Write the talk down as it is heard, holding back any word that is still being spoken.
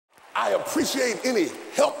I appreciate any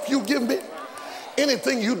help you give me,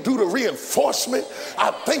 anything you do to reinforce me. I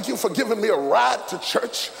thank you for giving me a ride to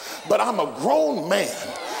church, but I'm a grown man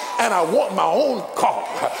and I want my own car.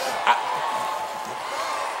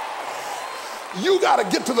 You got to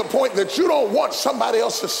get to the point that you don't want somebody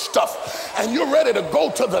else's stuff and you're ready to go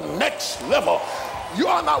to the next level. You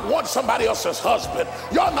are not want somebody else's husband.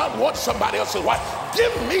 You are not want somebody else's wife.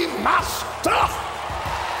 Give me my stuff.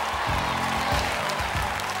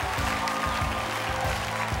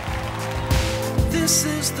 This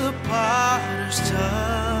is the Potter's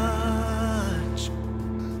Touch.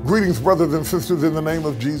 Greetings, brothers and sisters, in the name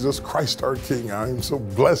of Jesus Christ our King. I am so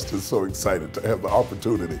blessed and so excited to have the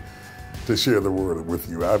opportunity to share the word with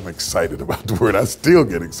you. I'm excited about the word. I still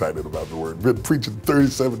get excited about the word. Been preaching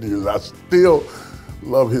 37 years. I still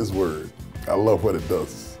love his word. I love what it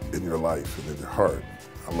does in your life and in your heart.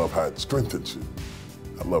 I love how it strengthens you.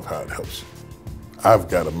 I love how it helps you. I've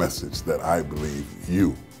got a message that I believe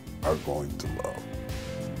you are going to love.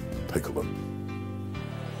 Take a look.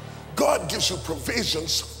 God gives you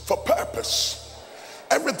provisions for purpose.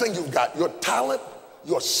 Everything you've got, your talent,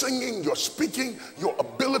 your singing, your speaking, your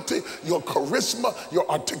ability, your charisma, your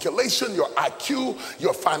articulation, your IQ,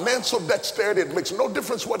 your financial dexterity, it makes no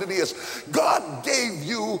difference what it is. God gave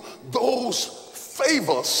you those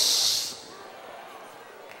favors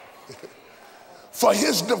for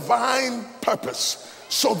his divine purpose.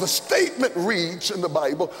 So the statement reads in the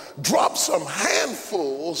Bible, drop some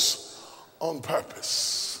handfuls on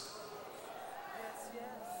purpose.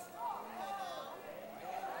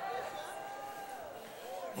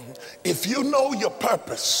 If you know your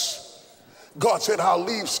purpose, God said, I'll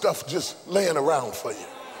leave stuff just laying around for you.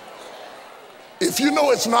 If you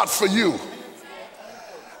know it's not for you,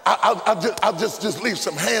 I'll just leave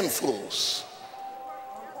some handfuls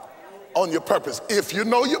on your purpose. If you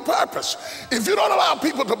know your purpose, if you don't allow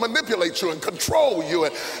people to manipulate you and control you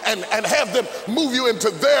and have them move you into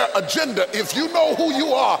their agenda, if you know who you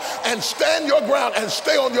are and stand your ground and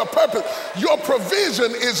stay on your purpose, your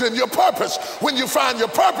provision is in your purpose. When you find your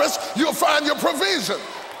purpose, you'll find your provision.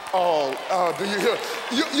 Oh, do you hear?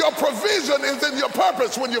 Your provision is in your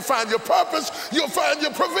purpose. When you find your purpose, you'll find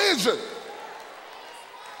your provision.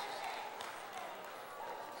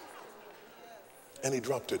 And he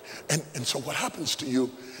dropped it. And so what happens to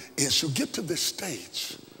you is you get to this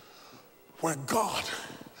stage where God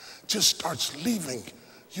just starts leaving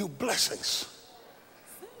you blessings.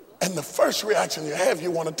 And the first reaction you have,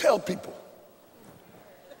 you want to tell people.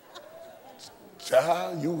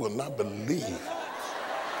 Child, you will not believe.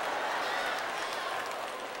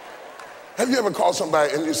 Have you ever called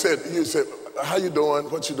somebody and you said, how you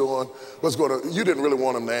doing? What you doing? What's going on? You didn't really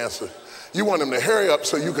want them to answer. You want them to hurry up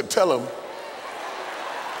so you could tell them.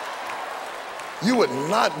 You would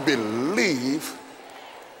not believe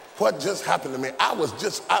what just happened to me. I'm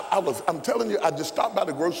telling you, I just stopped by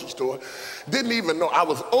the grocery store, didn't even know. I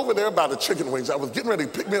was over there by the chicken wings. I was getting ready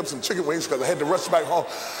to pick me up some chicken wings because I had to rush back home.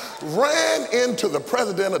 Ran into the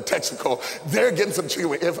president of Texaco. They're getting some chicken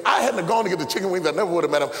wings. If I hadn't gone to get the chicken wings, I never would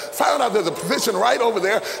have met him. Found out there's a position right over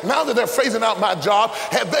there. Now that they're phasing out my job,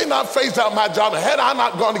 had they not phased out my job, and had I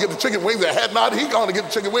not gone to get the chicken wings, and had not he gone to get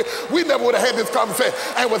the chicken wings, we never would have had this conversation.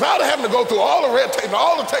 And without having to go through all the red tape and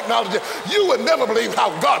all the technology, you would never believe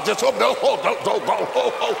how God just God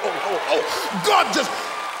just.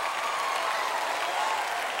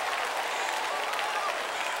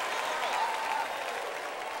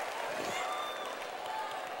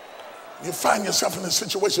 You find yourself in a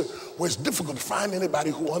situation where it's difficult to find anybody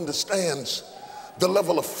who understands the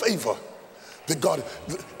level of favor that God,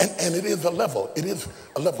 and it is a level. It is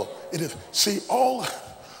a level. It is. See, all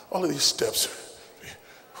of these steps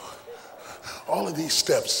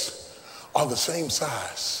are the same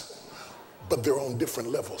size, but they're on different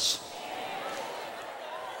levels.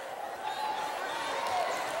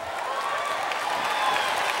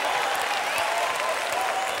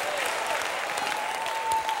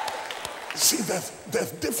 See,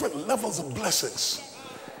 there's different levels of blessings.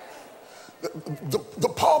 The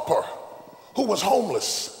pauper who was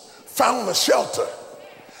homeless found a shelter,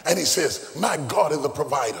 and he says, my God is a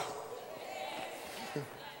provider.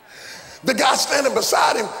 The guy standing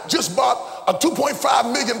beside him just bought a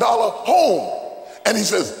 $2.5 million home, and he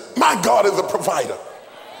says, my God is a provider.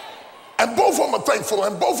 And both of them are thankful,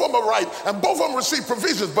 and both of them are right, and both of them receive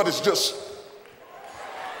provisions, but it's just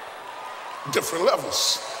different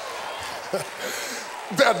levels.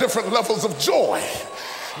 There are different levels of joy,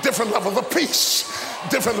 different levels of peace,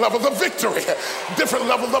 different levels of victory, different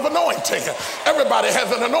levels of anointing. Everybody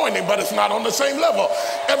has an anointing, but it's not on the same level.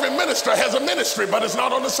 Every minister has a ministry, but it's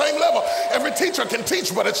not on the same level. Every teacher can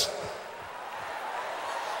teach, but it's...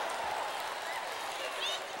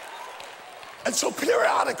 And so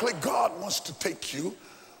periodically, God wants to take you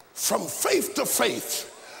from faith to faith,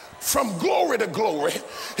 from glory to glory.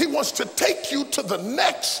 He wants to take you to the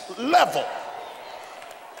next level.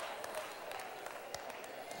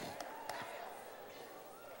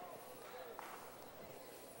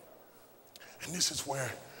 And this is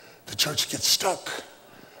where the church gets stuck,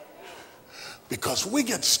 because we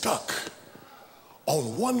get stuck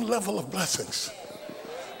on one level of blessings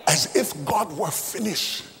as if God were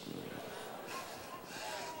finished.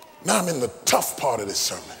 Now I'm in the tough part of this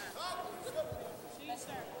sermon.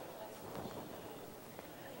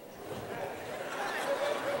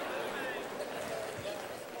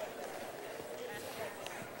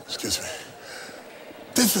 Excuse me.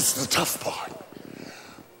 This is the tough part.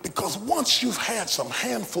 Because once you've had some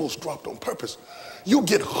handfuls dropped on purpose, you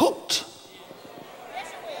get hooked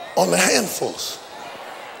on the handfuls.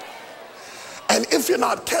 And if you're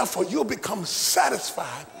not careful, you'll become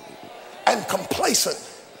satisfied and complacent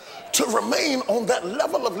to remain on that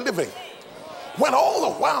level of living, when all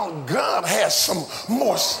the while God has some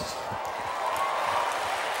more.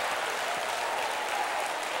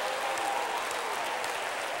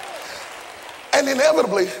 And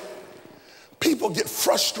inevitably, people get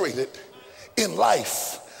frustrated in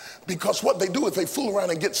life because what they do is they fool around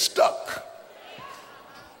and get stuck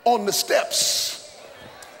on the steps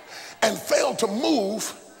and fail to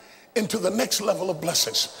move into the next level of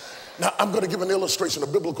blessings. Now, I'm going to give an illustration, a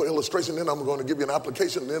biblical illustration, then I'm going to give you an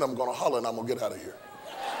application, then I'm going to holler and I'm going to get out of here.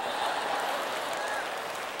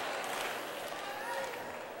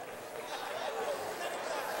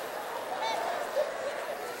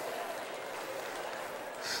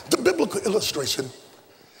 The biblical illustration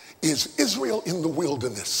is Israel in the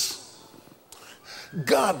wilderness.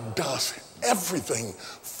 God does everything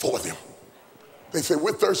for them. They say,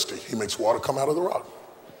 we're thirsty. He makes water come out of the rock.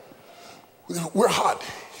 We're hot.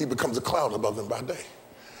 He becomes a cloud above them by day.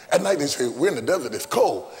 At night, they say, we're in the desert. It's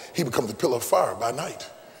cold. He becomes a pillar of fire by night.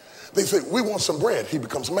 They say, we want some bread. He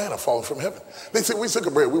becomes manna falling from heaven. They say, we're sick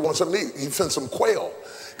of bread. We want some meat. He sends some quail.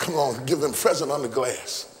 Come on, give them pheasant on the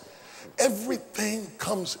glass. Everything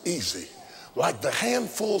comes easy, like the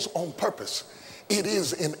handfuls on purpose. It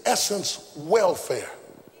is, in essence, welfare.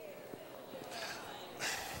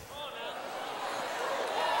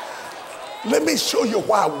 Let me show you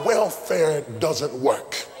why welfare doesn't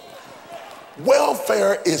work.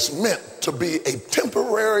 Welfare is meant to be a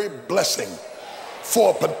temporary blessing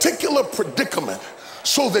for a particular predicament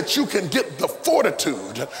so that you can get the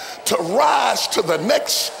fortitude to rise to the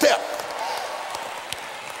next step.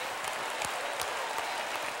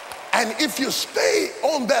 And if you stay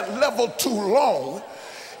on that level too long,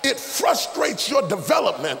 it frustrates your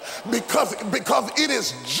development because it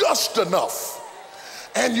is just enough.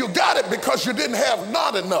 And you got it because you didn't have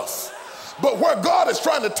not enough. But where God is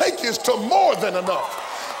trying to take you is to more than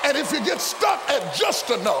enough. And if you get stuck at just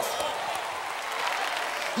enough,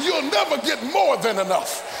 you'll never get more than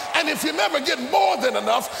enough. And if you never get more than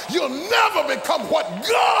enough, you'll never become what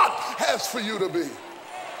God has for you to be.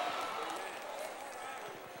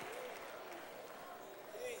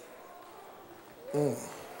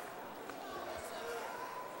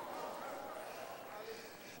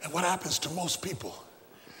 And what happens to most people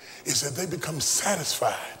is that they become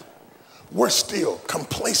satisfied. We're still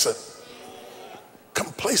complacent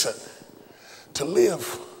to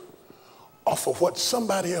live off of what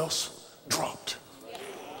somebody else dropped.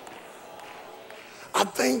 I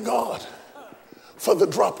thank God for the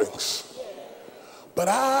droppings, but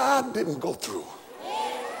I didn't go through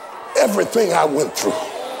everything I went through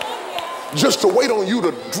just to wait on you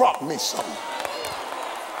to drop me something.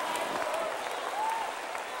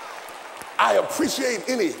 I appreciate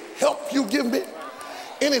any help you give me,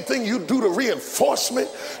 anything you do to reinforce me.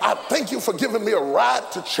 I thank you for giving me a ride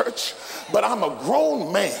to church, but I'm a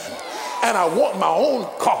grown man and I want my own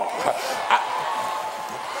car.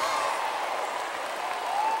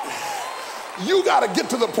 You got to get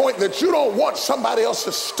to the point that you don't want somebody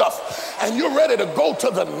else's stuff and you're ready to go to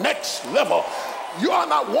the next level. You are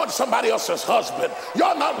not want somebody else's husband. You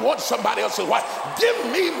are not want somebody else's wife. Give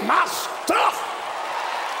me my stuff.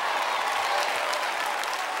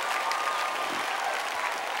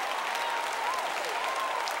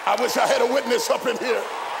 I wish I had a witness up in here.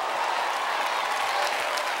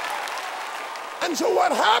 And so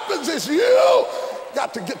what happens is you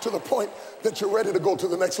got to get to the point that you're ready to go to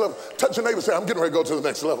the next level. Touch your neighbor and say, I'm getting ready to go to the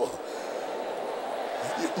next level.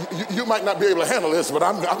 You might not be able to handle this, but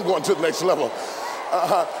I'm going to the next level.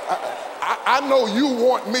 I know you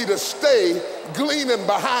want me to stay gleaning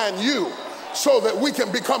behind you, so that we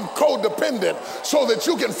can become codependent, so that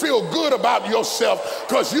you can feel good about yourself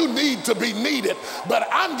because you need to be needed. But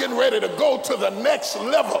I'm getting ready to go to the next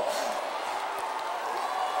level.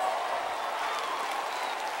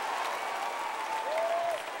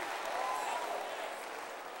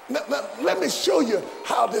 Now, let me show you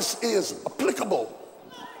how this is applicable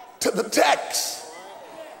to the text.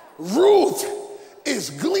 Ruth is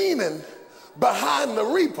gleaning behind the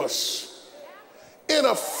reapers in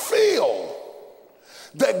a field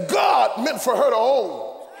that God meant for her to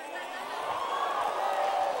own.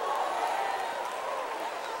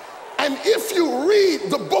 And if you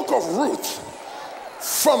read the book of Ruth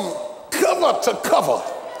from cover to cover,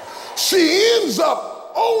 she ends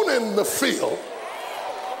up owning the field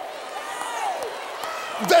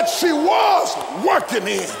that she was working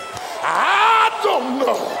in. I don't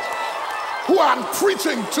know who I'm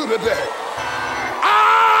preaching to today.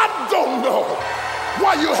 I don't know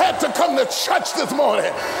why you had to come to church this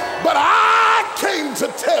morning, but I came to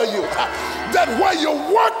tell you that where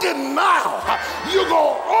you're working now, you're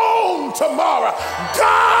going to own tomorrow.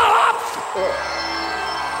 God!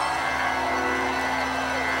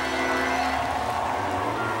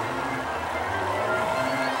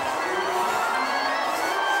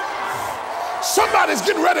 Somebody's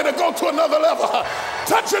getting ready to go to another level.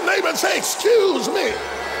 Touch your neighbor and say, excuse me,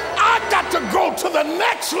 I got to go to the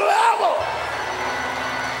next level.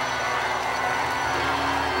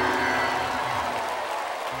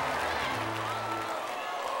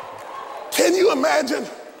 Can you imagine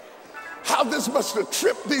how this must have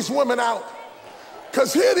tripped these women out?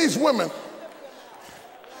 Because here these women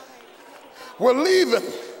were leaving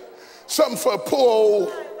something for a poor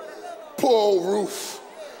old Ruth.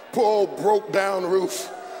 Poor old broke down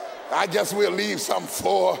Ruth. I guess we'll leave something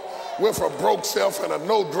for her. With her broke self and a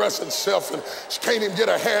no dressing self, and she can't even get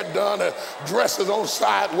her hair done, her dress is on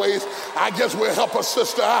sideways. I guess we'll help her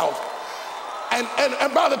sister out.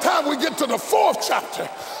 And by the time we get to the 4th chapter,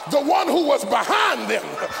 the one who was behind them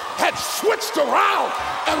had switched around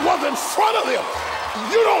and was in front of them.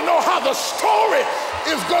 You don't know how the story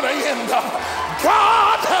is going to end up.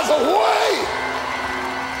 God has a way.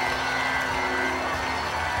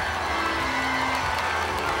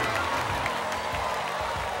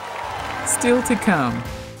 Still to come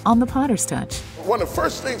on The Potter's Touch. One of the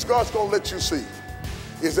first things God's going to let you see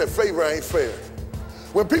is that favor ain't fair.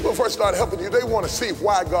 When people first start helping you, they want to see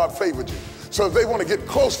why God favored you. So they want to get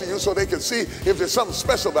close to you so they can see if there's something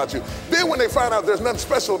special about you. Then when they find out there's nothing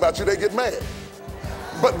special about you, they get mad.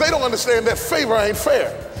 But they don't understand that favor ain't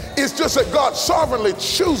fair. It's just that God sovereignly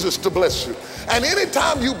chooses to bless you. And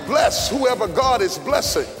anytime you bless whoever God is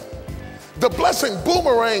blessing, the blessing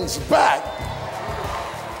boomerangs back.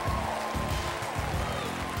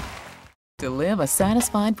 To live a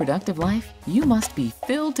satisfied, productive life, you must be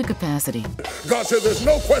filled to capacity. God said, there's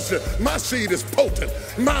no question. My seed is potent.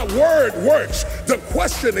 My word works. The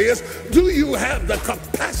question is, do you have the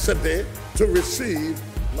capacity to receive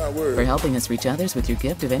my word? For helping us reach others with your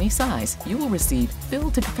gift of any size, you will receive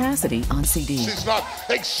Filled to Capacity on CD. He's not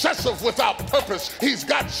excessive without purpose. He's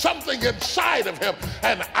got something inside of him,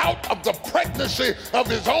 and out of the pregnancy of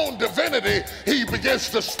his own divinity, he begins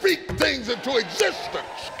to speak things into existence.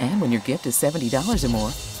 And when your gift is $70 or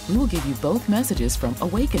more, we will give you both messages from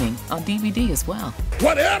Awakening on DVD as well.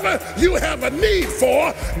 Whatever you have a need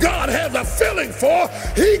for, God has a filling for.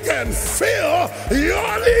 He can fill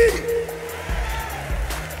your need.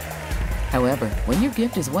 However, when your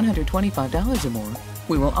gift is $125 or more,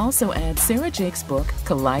 we will also add Sarah Jake's book,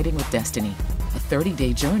 Colliding with Destiny, a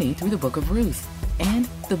 30-day journey through the book of Ruth, and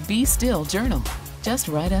the Be Still Journal. Just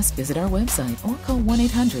write us, visit our website, or call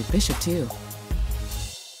 1-800-BISHOP2.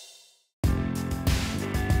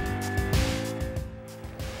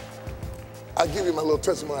 I'll give you my little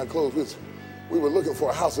testimony. I close with. We were looking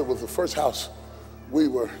for a house. It was the first house we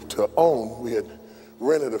were to own. We had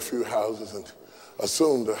rented a few houses and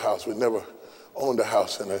assumed a house. We never owned a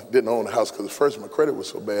house, and I didn't own a house because at first my credit was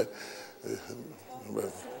so bad.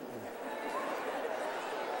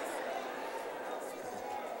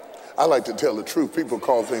 I like to tell the truth. People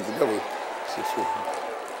call things the devil.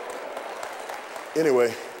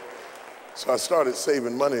 Anyway, so I started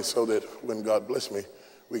saving money so that when God blessed me,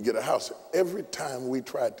 we'd get a house. Every time we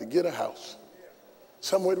tried to get a house,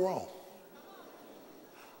 something went wrong.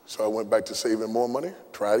 So I went back to saving more money,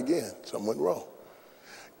 tried again, something went wrong.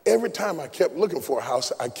 Every time I kept looking for a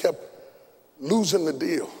house, I kept losing the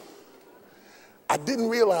deal. I didn't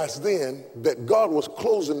realize then that God was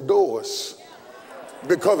closing doors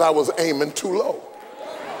because I was aiming too low.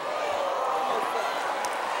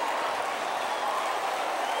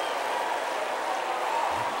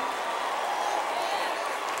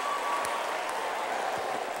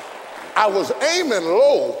 I was aiming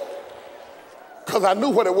low because I knew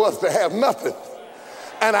what it was to have nothing.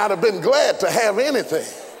 And I'd have been glad to have anything.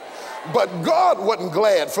 But God wasn't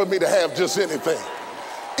glad for me to have just anything.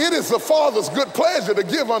 It is the Father's good pleasure to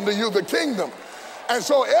give unto you the kingdom. And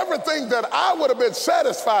so everything that I would have been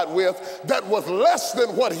satisfied with that was less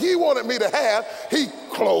than what he wanted me to have, he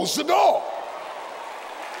closed the door.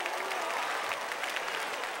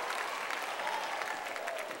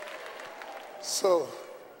 So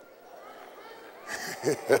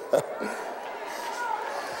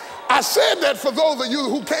I said that for those of you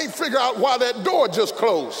who can't figure out why that door just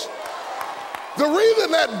closed. The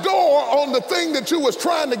reason that door on the thing that you was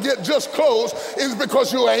trying to get just closed is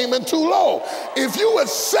because you're aiming too low. If you would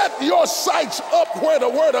set your sights up where the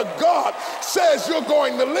word of God says you're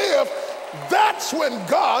going to live, that's when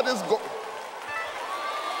God is going.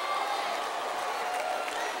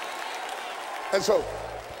 And so,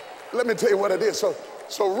 let me tell you what it is.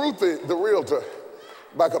 So Ruthie, the realtor,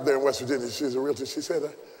 back up there in West Virginia, she's a realtor. She said,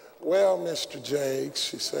 well, Mr. Jakes,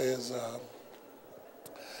 she says,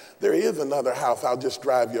 there is another house. I'll just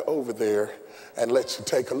drive you over there and let you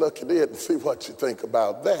take a look at it and see what you think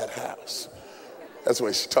about that house. That's the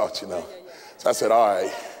way she talked, you know. So I said, all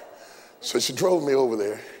right. So she drove me over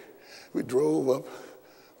there. We drove up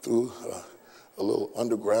through a little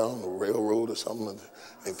underground railroad or something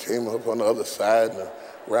and came up on the other side and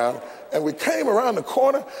around. And we came around the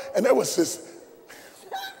corner and there was this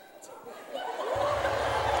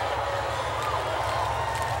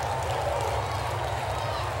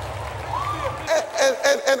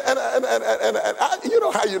you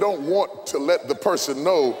know how you don't want to let the person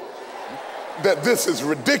know that this is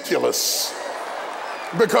ridiculous?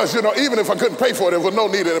 Because, you know, even if I couldn't pay for it, there was no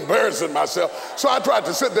need in embarrassing myself. So I tried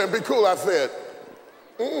to sit there and be cool. I said,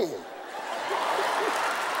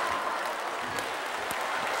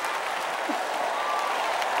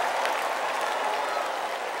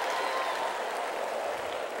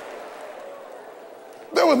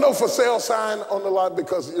 There was no for sale sign on the lot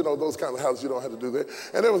because, you know, those kind of houses you don't have to do that.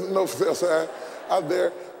 And there was no for sale sign out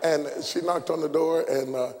there. And she knocked on the door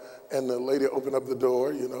and the lady opened up the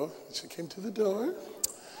door, you know. She came to the door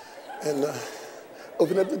and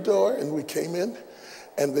opened up the door and we came in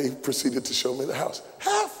and they proceeded to show me the house.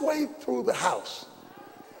 Halfway through the house,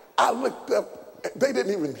 I looked up, they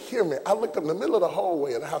didn't even hear me. I looked up in the middle of the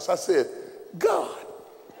hallway of the house. I said, God,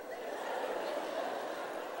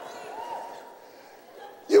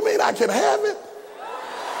 you mean I can have it?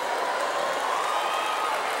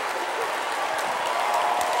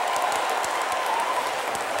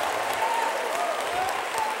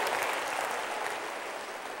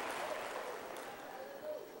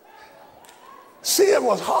 See, it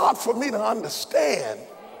was hard for me to understand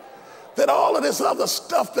that all of this other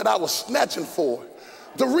stuff that I was snatching for,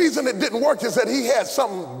 the reason it didn't work is that he had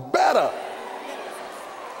something better.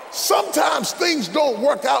 Sometimes things don't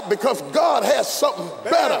work out because God has something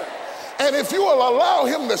better. And if you will allow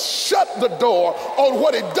him to shut the door on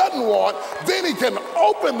what he doesn't want, then he can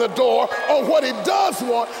open the door on what he does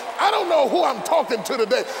want. I don't know who I'm talking to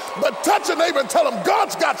today, but touch a neighbor and tell him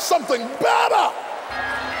God's got something better.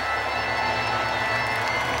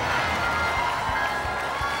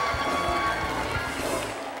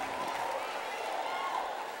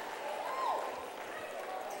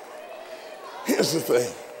 Here's the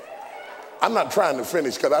thing. I'm not trying to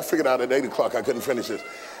finish because I figured out at 8 o'clock I couldn't finish this.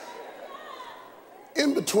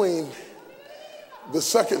 In between the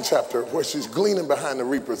second chapter where she's gleaning behind the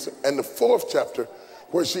reapers and the fourth chapter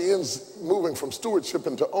where she ends moving from stewardship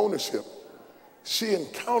into ownership, she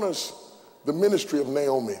encounters the ministry of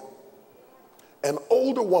Naomi, an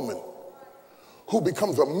older woman who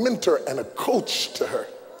becomes a mentor and a coach to her.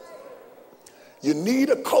 You need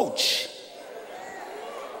a coach.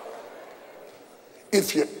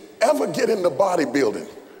 If you ever get into bodybuilding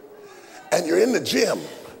and you're in the gym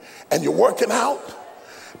and you're working out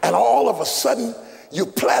and all of a sudden you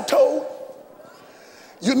plateau,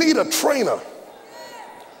 you need a trainer.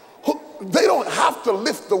 They don't have to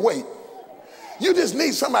lift the weight. You just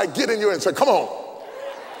need somebody to get in you and say, come on,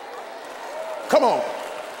 come on,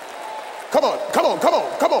 come on, come on, come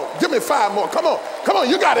on, come on, give me 5 more, come on,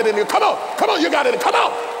 you got it in you, come on, you got it, come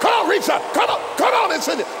on, reach out, come on, it's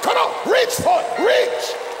in you, come on, reach for it,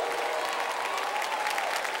 reach.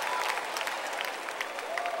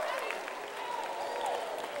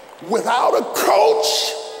 Without a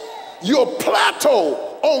coach, you'll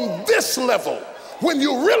plateau on this level when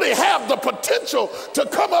you really have the potential to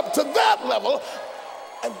come up to that level.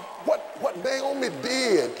 And what Naomi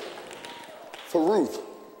did for Ruth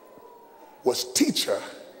was teach her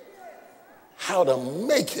how to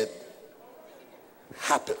make it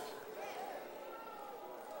happen.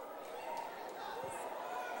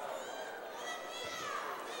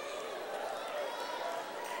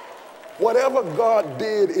 Whatever God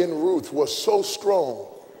did in Ruth was so strong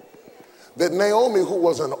that Naomi, who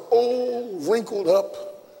was an old, wrinkled up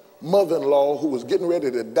mother-in-law who was getting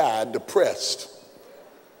ready to die, depressed,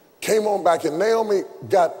 came on back, and Naomi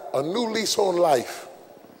got a new lease on life,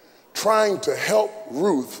 trying to help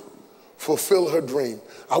Ruth fulfill her dream.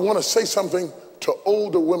 I want to say something to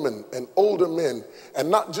older women and older men,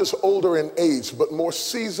 and not just older in age, but more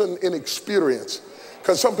seasoned in experience,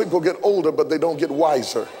 because some people get older, but they don't get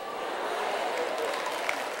wiser.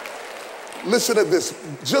 Listen to this.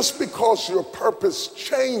 Just because your purpose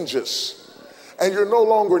changes and you're no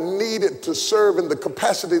longer needed to serve in the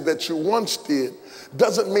capacity that you once did,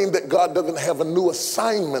 doesn't mean that God doesn't have a new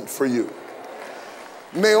assignment for you.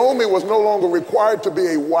 Naomi was no longer required to be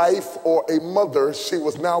a wife or a mother. She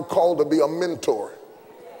was now called to be a mentor.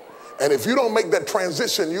 And if you don't make that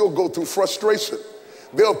transition, you'll go through frustration.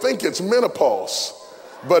 They'll think it's menopause,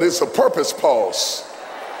 but it's a purpose pause.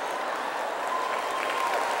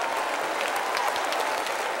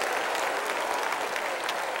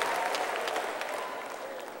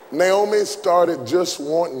 Naomi started just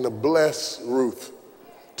wanting to bless Ruth,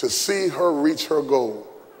 to see her reach her goal.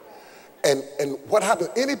 And what happens,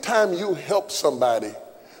 anytime you help somebody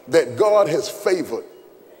that God has favored,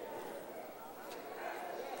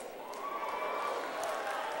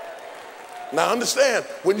 now understand,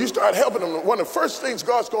 when you start helping them, one of the first things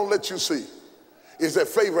God's going to let you see is that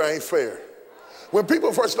favor ain't fair. When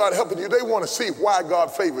people first start helping you, they want to see why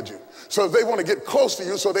God favored you. So they want to get close to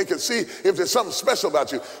you so they can see if there's something special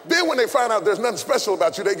about you. Then when they find out there's nothing special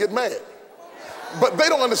about you, they get mad. But they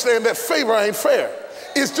don't understand that favor ain't fair.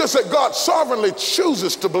 It's just that God sovereignly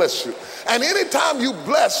chooses to bless you. And anytime you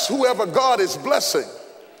bless whoever God is blessing,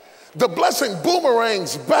 the blessing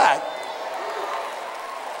boomerangs back.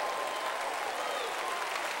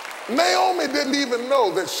 Naomi didn't even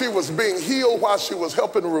know that she was being healed while she was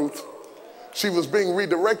helping Ruth. She was being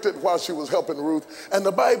redirected while she was helping Ruth. And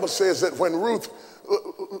the Bible says that when Ruth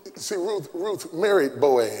married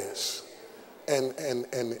Boaz and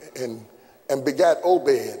begat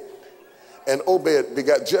Obed, and Obed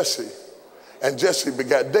begat Jesse, and Jesse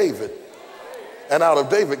begat David, and out of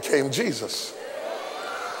David came Jesus.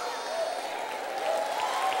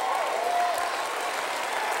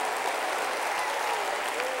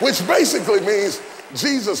 Which basically means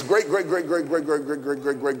Jesus' great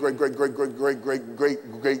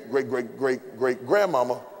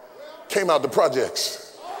grandmama came out the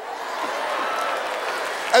projects.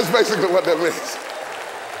 That's basically what that means.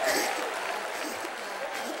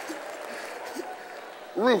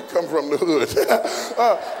 Ruth come from the hood.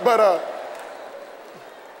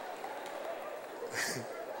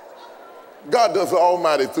 God does the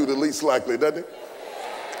almighty through the least likely, doesn't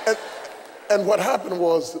he? And what happened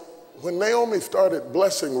was, when Naomi started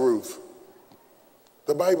blessing Ruth,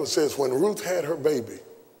 the Bible says when Ruth had her baby,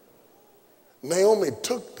 Naomi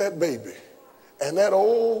took that baby, and that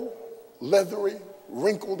old, leathery,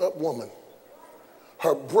 wrinkled up woman,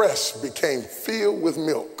 her breasts became filled with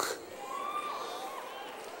milk.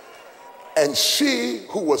 And she,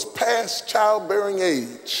 who was past childbearing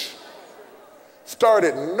age,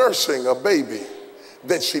 started nursing a baby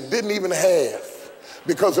that she didn't even have,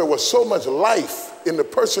 because there was so much life in the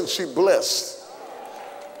person she blessed.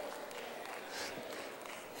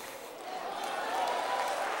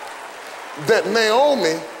 That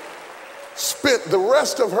Naomi spent the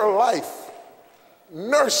rest of her life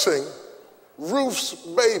nursing Ruth's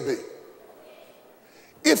baby.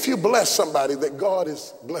 If you bless somebody that God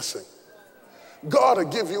is blessing, God will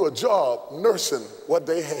give you a job nursing what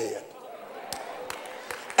they had.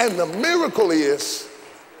 And the miracle is,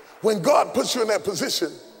 when God puts you in that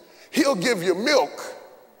position, he'll give you milk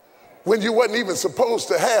when you wasn't even supposed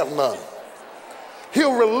to have none.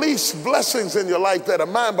 He'll release blessings in your life that are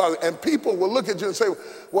mind-boggling, and people will look at you and say,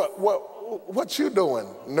 what you doing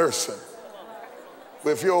nursing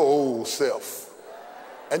with your old self?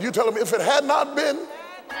 And you tell them, if it had not been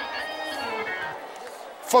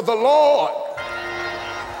for the Lord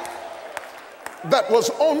that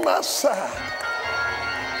was on my side,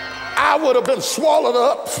 I would have been swallowed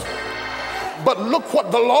up. But look what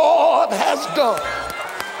the Lord has done.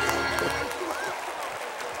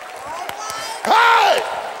 Hey!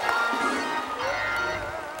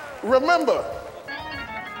 Remember,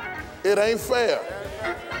 it ain't fair.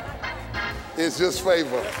 It's just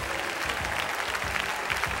favor.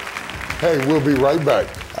 Hey, we'll be right back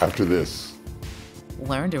after this.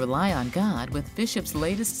 Learn to rely on God with Bishop's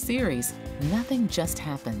latest series, Nothing Just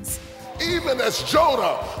Happens. Even as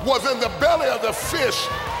Jonah was in the belly of the fish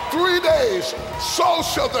 3 days, so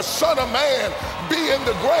shall the Son of Man be in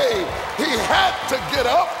the grave. He had to get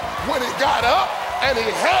up. When he got up, And he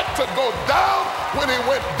had to go down when he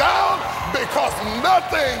went down because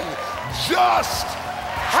nothing just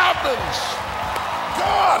happens.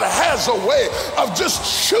 God has a way of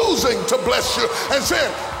just choosing to bless you and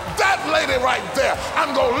saying, that lady right there,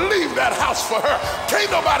 I'm going to leave that house for her.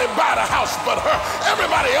 Can't nobody buy the house but her.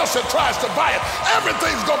 Everybody else that tries to buy it,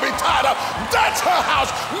 everything's going to be tied up. That's her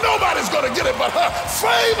house. Nobody's going to get it but her.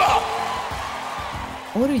 Favor.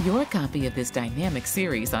 Order your copy of this dynamic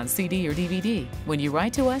series on CD or DVD. When you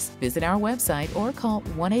write to us, visit our website or call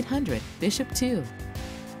 1-800-BISHOP2.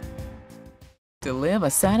 To live a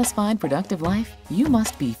satisfied, productive life, you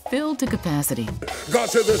must be filled to capacity. God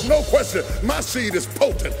said, there's no question. My seed is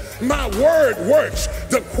potent. My word works.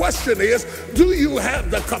 The question is, do you have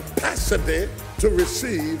the capacity to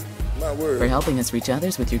receive my word? For helping us reach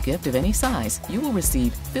others with your gift of any size, you will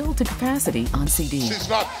receive Filled to Capacity on CD. He's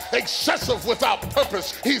not excessive without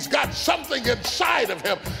purpose. He's got something inside of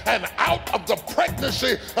him, and out of the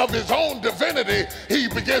pregnancy of his own divinity, he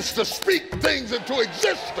begins to speak things into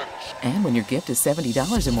existence. And when your gift is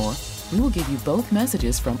 $70 or more, we will give you both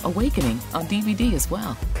messages from Awakening on DVD as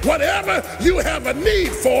well. Whatever you have a need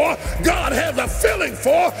for, God has a filling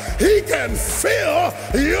for. He can fill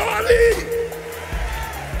your need.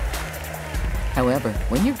 However,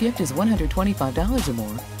 when your gift is $125 or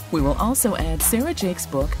more, we will also add Sarah Jake's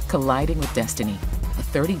book, Colliding with Destiny, a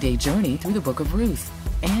 30-day journey through the book of Ruth,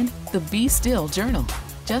 and the Be Still Journal.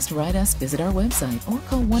 Just write us, visit our website, or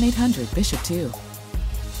call 1-800-BISHOP2.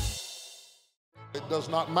 It does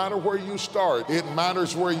not matter where you start. It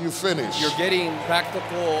matters where you finish. You're getting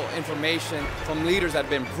practical information from leaders that have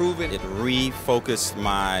been proven. It refocused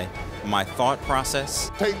my thought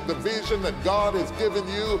process. Take the vision that God has given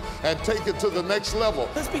you and take it to the next level.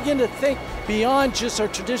 Let's begin to think beyond just our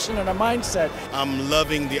tradition and our mindset. I'm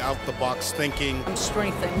loving the out-the-box thinking. I'm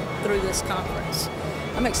strengthened through this conference.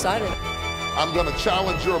 I'm excited. I'm going to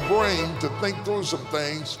challenge your brain to think through some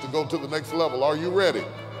things to go to the next level. Are you ready?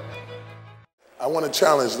 I want to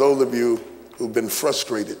challenge those of you who've been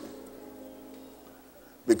frustrated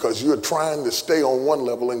because you're trying to stay on one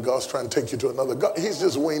level and God's trying to take you to another. God, he's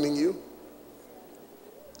just weaning you.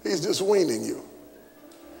 He's just weaning you.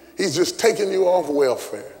 He's just taking you off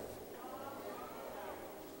welfare.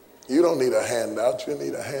 You don't need a handout, you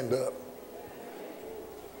need a hand up.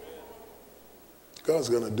 God's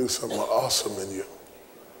going to do something awesome in you.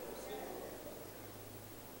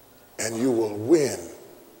 And you will win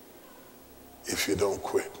if you don't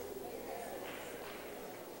quit.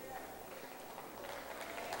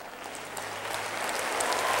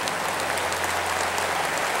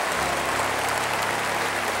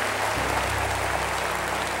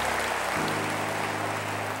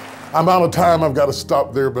 I'm out of time. I've got to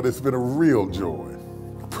stop there, but it's been a real joy,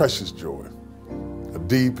 a precious joy, a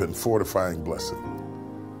deep and fortifying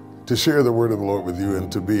blessing to share the word of the Lord with you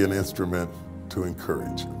and to be an instrument to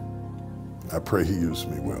encourage you. I pray he used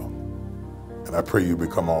me well. And I pray you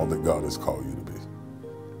become all that God has called you to be.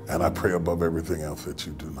 And I pray above everything else that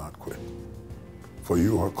you do not quit. For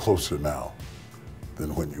you are closer now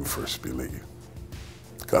than when you first believed.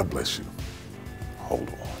 God bless you. Hold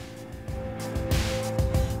on.